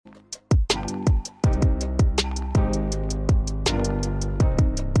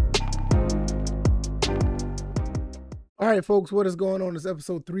All right, folks, what is going on? It's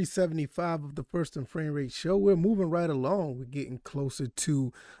episode 375 of the First and Frame Rate Show. We're moving right along. We're getting closer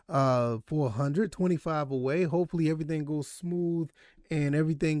to 425 away. Hopefully everything goes smooth and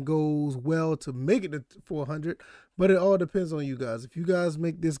everything goes well to make it to 400. But it all depends on you guys. If you guys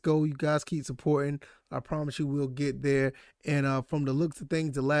make this go, you guys keep supporting, I promise you we'll get there. And from the looks of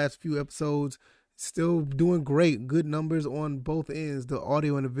things, the last few episodes, still doing great. Good numbers on both ends, the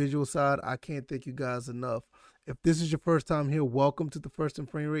audio and the visual side. I can't thank you guys enough. If this is your first time here, welcome to the First and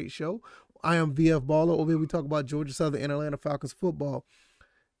Frame Rate Show. I am VF Baller. Over here we talk about Georgia Southern and Atlanta Falcons football.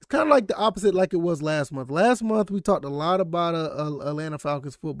 It's kind of like the opposite like it was last month. Last month we talked a lot about Atlanta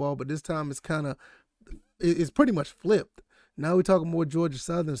Falcons football, but this time it's pretty much flipped. Now we're talking more Georgia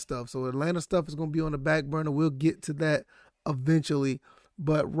Southern stuff. So Atlanta stuff is going to be on the back burner. We'll get to that eventually.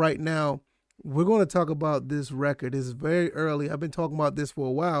 But right now, we're going to talk about this record. It's very early. I've been talking about this for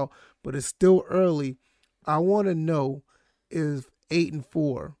a while, but it's still early. I want to know, is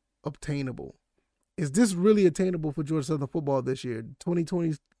 8-4 obtainable? Is this really attainable for Georgia Southern football this year?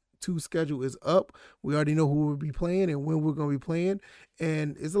 2022 schedule is up. We already know who we'll be playing and when we're going to be playing.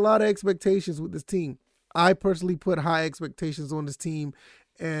 And there's a lot of expectations with this team. I personally put high expectations on this team.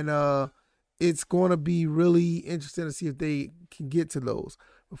 And it's going to be really interesting to see if they can get to those.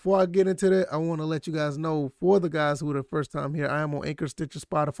 Before I get into that, I want to let you guys know, for the guys who are the first time here, I am on Anchor, Stitcher,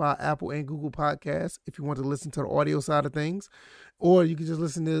 Spotify, Apple, and Google Podcasts if you want to listen to the audio side of things. Or you can just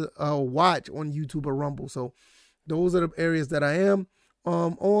listen to watch on YouTube or Rumble. So those are the areas that I am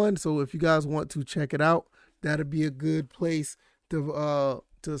on. So if you guys want to check it out, that'd be a good place to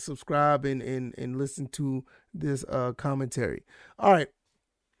subscribe and listen to this commentary. All right.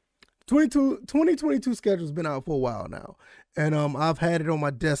 2022 schedule's been out for a while now. And I've had it on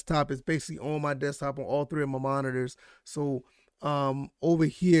my desktop. It's basically on my desktop on all three of my monitors. So over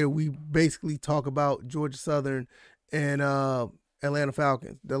here, we basically talk about Georgia Southern and Atlanta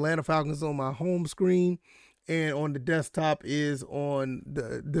Falcons. The Atlanta Falcons is on my home screen, and on the desktop is on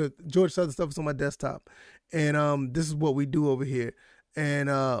the Georgia Southern stuff is on my desktop. And this is what we do over here. And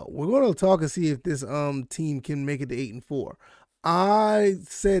we're going to talk and see if this team can make it to 8-4. I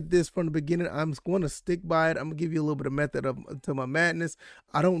said this from the beginning. I'm going to stick by it. I'm going to give you a little bit of method to my madness.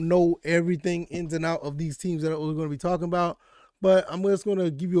 I don't know everything ins and out of these teams that we're going to be talking about, but I'm just going to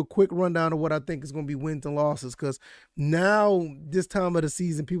give you a quick rundown of what I think is going to be wins and losses, because now this time of the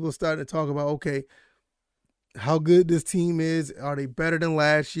season, people are starting to talk about, okay, how good this team is. Are they better than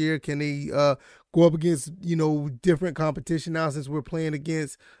last year? Can they go up against, different competition now, since we're playing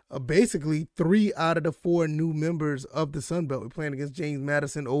against basically 3 out of the 4 new members of the Sun Belt. We're playing against James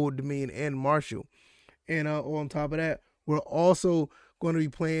Madison, Old Dominion, and Marshall. And on top of that, we're also going to be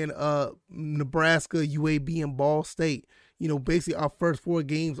playing Nebraska, UAB, and Ball State. Basically our first 4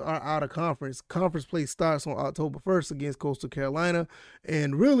 games are out of conference. Conference play starts on October 1st against Coastal Carolina.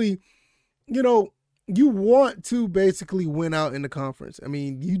 And really, you want to basically win out in the conference. I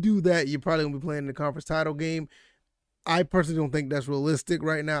mean, you do that, you're probably going to be playing in the conference title game. I personally don't think that's realistic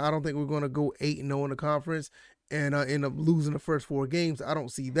right now. I don't think we're going to go 8-0 in the conference and end up losing the first 4 games. I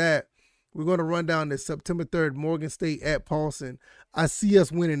don't see that. We're going to run down this September 3rd, Morgan State at Paulson. I see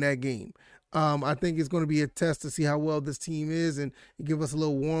us winning that game. I think it's going to be a test to see how well this team is and give us a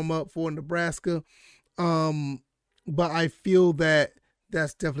little warm-up for Nebraska. But I feel that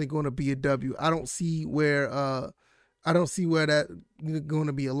that's definitely going to be a W. I don't see where that going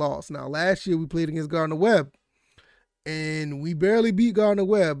to be a loss. Now, last year we played against Gardner-Webb, and we barely beat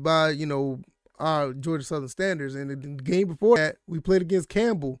Gardner-Webb by, our Georgia Southern standards. And the game before that, we played against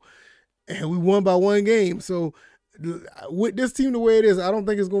Campbell, and we won by 1 game. So with this team the way it is, I don't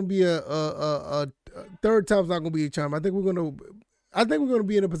think it's going to be a third time's not going to be a charm. I think we're going to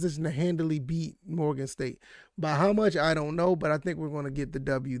be in a position to handily beat Morgan State. By how much, I don't know, but I think we're going to get the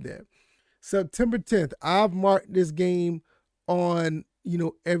W there. September 10th, I've marked this game on,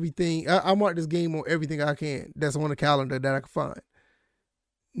 everything. I marked this game on everything I can that's on the calendar that I can find.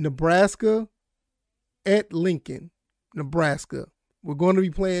 Nebraska at Lincoln, Nebraska. We're going to be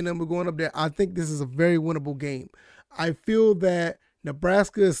playing them. We're going up there. I think this is a very winnable game. I feel that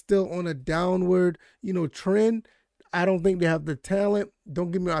Nebraska is still on a downward, trend. I don't think they have the talent. Don't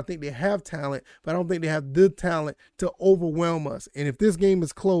get me wrong, I think they have talent, but I don't think they have the talent to overwhelm us. And if this game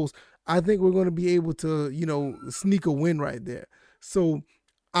is close, I think we're going to be able to, sneak a win right there. So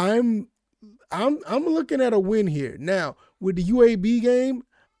I'm looking at a win here. Now, with the UAB game,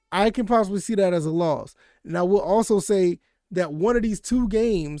 I can possibly see that as a loss. And I will also say that one of these 2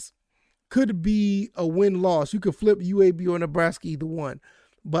 games could be a win-loss. You could flip UAB or Nebraska, either one.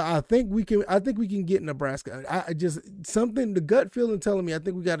 But I think we can get Nebraska. I just, something, the gut feeling telling me I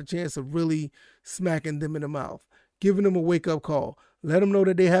think we got a chance of really smacking them in the mouth. giving them a wake-up call. Let them know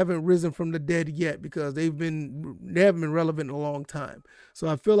that they haven't risen from the dead yet because they haven't been relevant in a long time. So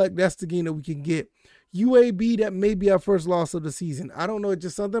I feel like that's the game that we can get. UAB, that may be our first loss of the season. I don't know. It's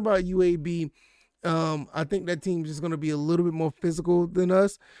just something about UAB. I think that team is just going to be a little bit more physical than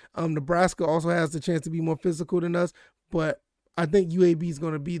us. Nebraska also has the chance to be more physical than us, but I think UAB is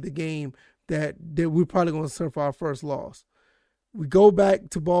going to be the game that we're probably going to surf our first loss. We go back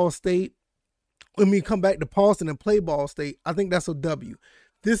to Ball State. When we come back to Paulson and play Ball State, I think that's a W.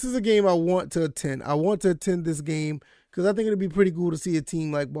 This is a game I want to attend. I want to attend this game because I think it'd be pretty cool to see a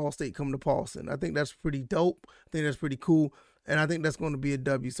team like Ball State come to Paulson. I think that's pretty dope. I think that's pretty cool. And I think that's going to be a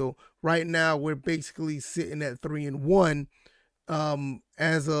W. So right now we're basically sitting at 3-1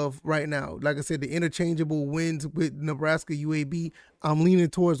 as of right now. Like I said, the interchangeable wins with Nebraska, UAB. I'm leaning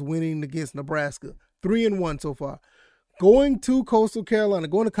towards winning against Nebraska. 3-1 so far. Going to Coastal Carolina,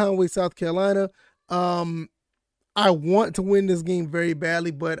 going to Conway, South Carolina. I want to win this game very badly,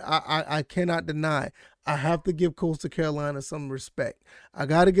 but I cannot deny I have to give Coastal Carolina some respect. I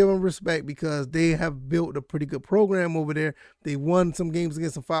got to give them respect because they have built a pretty good program over there. They won some games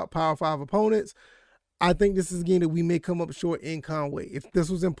against some Power 5 opponents. I think this is a game that we may come up short in Conway. If this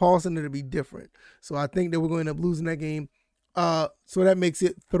was in Paulson, it would be different. So I think that we're going to end up losing that game. So that makes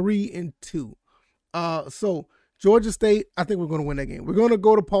it 3-2. So Georgia State, I think we're going to win that game. We're going to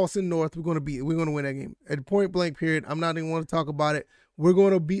go to Paulson North. We're going to win that game. At point blank period, I'm not even want to talk about it. We're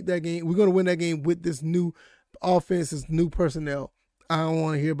going to beat that game. We're going to win that game with this new offense, this new personnel. I don't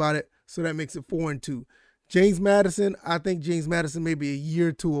want to hear about it. So that makes it 4-2. James Madison, I think James Madison may be a year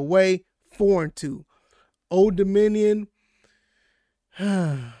or two away. 4-2. Old Dominion,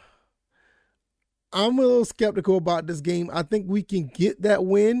 I'm a little skeptical about this game. I think we can get that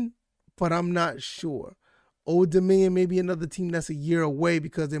win, but I'm not sure. Old Dominion may be another team that's a year away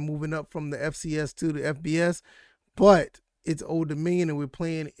because they're moving up from the FCS to the FBS, but it's Old Dominion and we're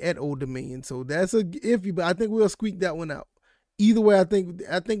playing at Old Dominion. So that's a iffy, but I think we'll squeak that one out. Either way, I think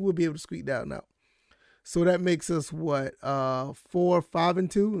we'll be able to squeak that one out. So that makes us what? 4,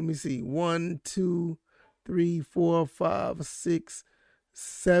 5-2. Let me see. 1, 2, 3, 4, 5, 6,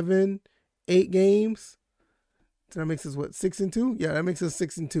 7, 8 games. So that makes us what? 6-2? Yeah, that makes us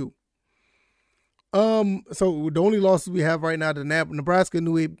 6-2. So the only losses we have right now, the Nebraska,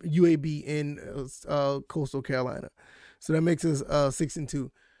 UAB, and Coastal Carolina. So that makes us 6-2.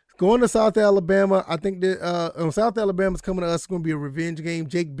 Going to South Alabama, I think that South Alabama's coming to us. It's going to be a revenge game.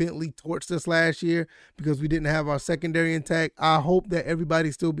 Jake Bentley torched us last year because we didn't have our secondary intact. I hope that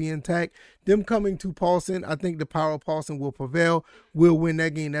everybody still be intact. Them coming to Paulson, I think the power of Paulson will prevail. We'll win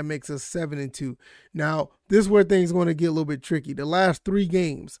that game. That makes us 7-2. Now, this is where things are going to get a little bit tricky. The last 3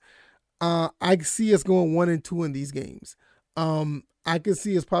 games, I see us going 1-2 in these games. I can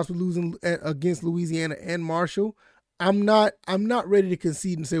see us possibly losing against Louisiana and Marshall. I'm not ready to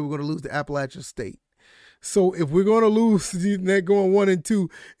concede and say we're going to lose to Appalachian State. So if we're going to lose that going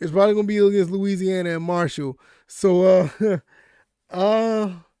 1-2, it's probably going to be against Louisiana and Marshall. So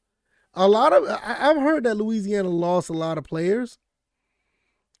I've heard that Louisiana lost a lot of players.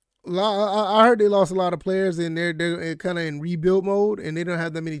 I heard they lost a lot of players and they're kind of in rebuild mode and they don't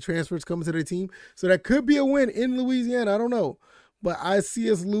have that many transfers coming to their team. So that could be a win in Louisiana. I don't know. But I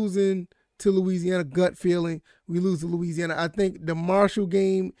see us losing to Louisiana, gut feeling. We lose to Louisiana. I think the Marshall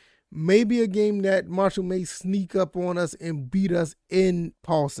game may be a game that Marshall may sneak up on us and beat us in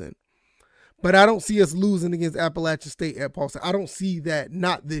Paulson. But I don't see us losing against Appalachian State at Paulson. I don't see that.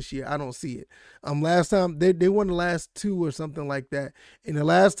 Not this year. I don't see it. Last time they won the last 2 or something like that. And the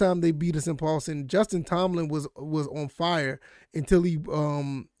last time they beat us in Paulson, Justin Tomlin was on fire until he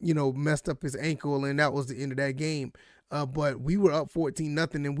messed up his ankle, and that was the end of that game. But we were up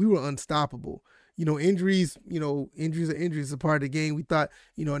 14-0 and we were unstoppable. Injuries are injuries, a part of the game. We thought,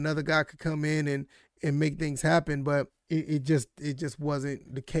 another guy could come in and make things happen, but it just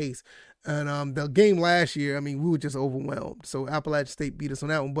wasn't the case. And the game last year, we were just overwhelmed. So Appalachian State beat us on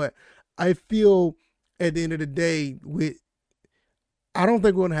that one. But I feel at the end of the day, I don't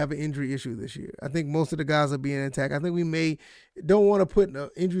think we're going to have an injury issue this year. I think most of the guys are being intact. I think we don't want to put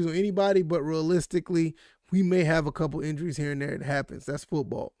injuries on anybody, but realistically, we may have a couple injuries here and there. It happens. That's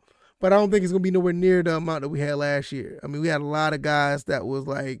football. But I don't think it's going to be nowhere near the amount that we had last year. We had a lot of guys that was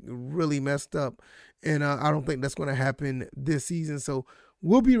really messed up. And I don't think that's going to happen this season. So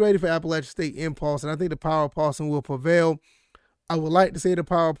we'll be ready for Appalachian State in Paulson. I think the power of Paulson will prevail. I would like to say the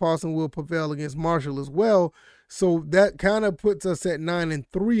power of Paulson will prevail against Marshall as well. So that kind of puts us at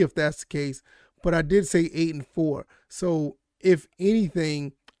 9-3 if that's the case. But I did say 8-4. So if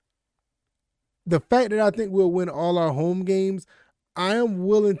anything, the fact that I think we'll win all our home games, I am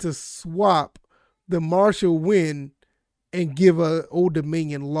willing to swap the Marshall win and give a Old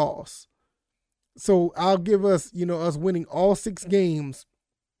Dominion loss. So I'll give us, us winning all 6 games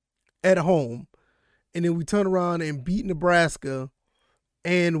at home, and then we turn around and beat Nebraska,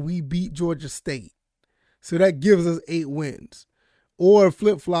 and we beat Georgia State. So that gives us 8 wins. Or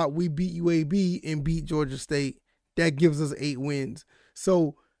flip-flop, we beat UAB and beat Georgia State. That gives us 8 wins.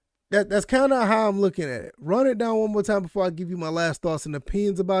 So that's kind of how I'm looking at it. Run it down one more time before I give you my last thoughts and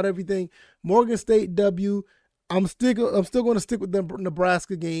opinions about everything. Morgan State W. I'm still going to stick with the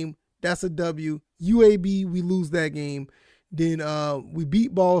Nebraska game. That's a W. UAB, we lose that game. Then we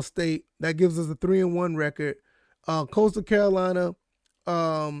beat Ball State. That gives us a 3-1 record. Coastal Carolina,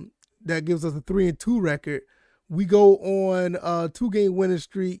 that gives us a 3-2 record. We go on a 2-game winning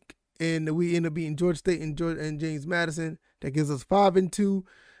streak, and we end up beating Georgia State and James Madison. That gives us 5-2.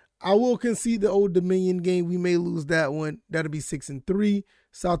 I will concede the Old Dominion game. We may lose that one. That'll be 6-3.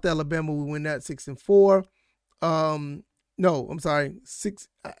 South Alabama, we win that 6-4. No, I'm sorry. 6.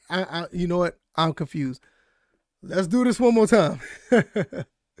 You know what? I'm confused. Let's do this one more time.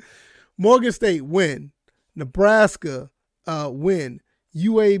 Morgan State, win. Nebraska, win.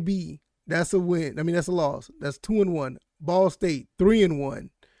 UAB, that's a win. That's a loss. That's 2-1. Ball State, 3-1.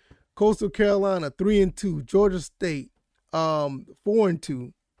 Coastal Carolina, 3-2. Georgia State,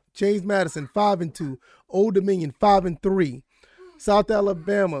 4-2. James Madison, 5-2. Old Dominion, 5-3. South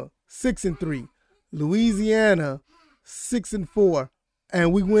Alabama, 6-3. Louisiana, 6-4.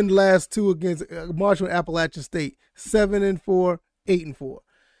 And we win the last 2 against Marshall and Appalachian State, 7-4, 8-4.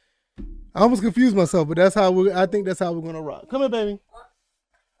 I almost confused myself, but I think that's how we're gonna rock. Come here, baby.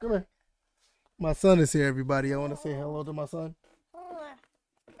 Come here. My son is here, everybody. I want to say hello to my son.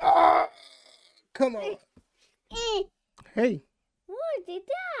 Come on. Hey. Look at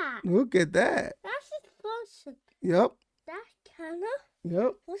that. Look at that. That's a person. Yep. That's kind of.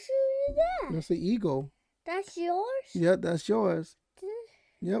 Yep. What's that? That's an eagle. That's yours? Yep, that's yours.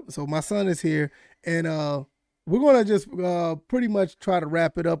 Yep. So my son is here, and we're gonna just pretty much try to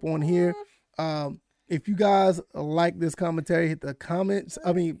wrap it up on here. If you guys like this commentary, hit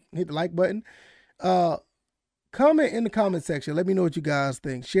the like button. Comment in the comment section. Let me know what you guys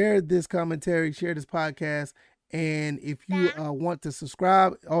think. Share this commentary, share this podcast. And if you want to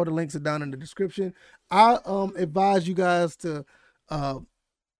subscribe, all the links are down in the description. I advise you guys to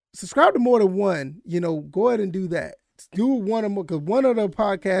subscribe to more than one. Go ahead and do that. Do one of them, because one of the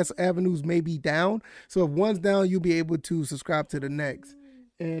podcast avenues may be down. So if one's down, you'll be able to subscribe to the next.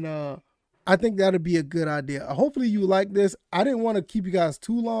 And I think that'll be a good idea. Hopefully you like this. I didn't want to keep you guys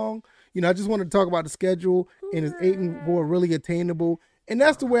too long. I just wanted to talk about the schedule, and it's 8-4 really attainable. And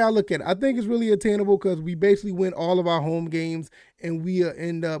that's the way I look at it. I think it's really attainable because we basically win all of our home games, and we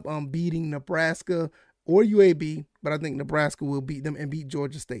end up beating Nebraska or UAB, but I think Nebraska will beat them and beat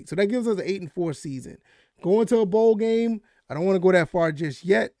Georgia State. So that gives us an 8-4 season. Going to a bowl game, I don't want to go that far just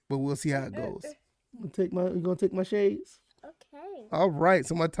yet, but we'll see how it goes. You gonna take my shades? Okay. All right.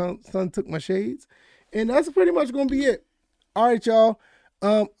 So my son took my shades, and that's pretty much gonna be it. All right, y'all.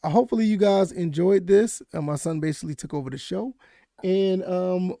 Hopefully you guys enjoyed this. My son basically took over the show, and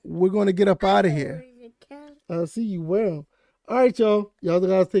we're gonna get up out of here. I'll see you well. All right, y'all. Y'all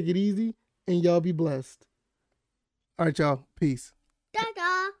guys take it easy, and y'all be blessed. All right, y'all. Peace.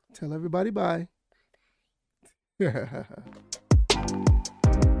 Ta-da. Tell everybody bye.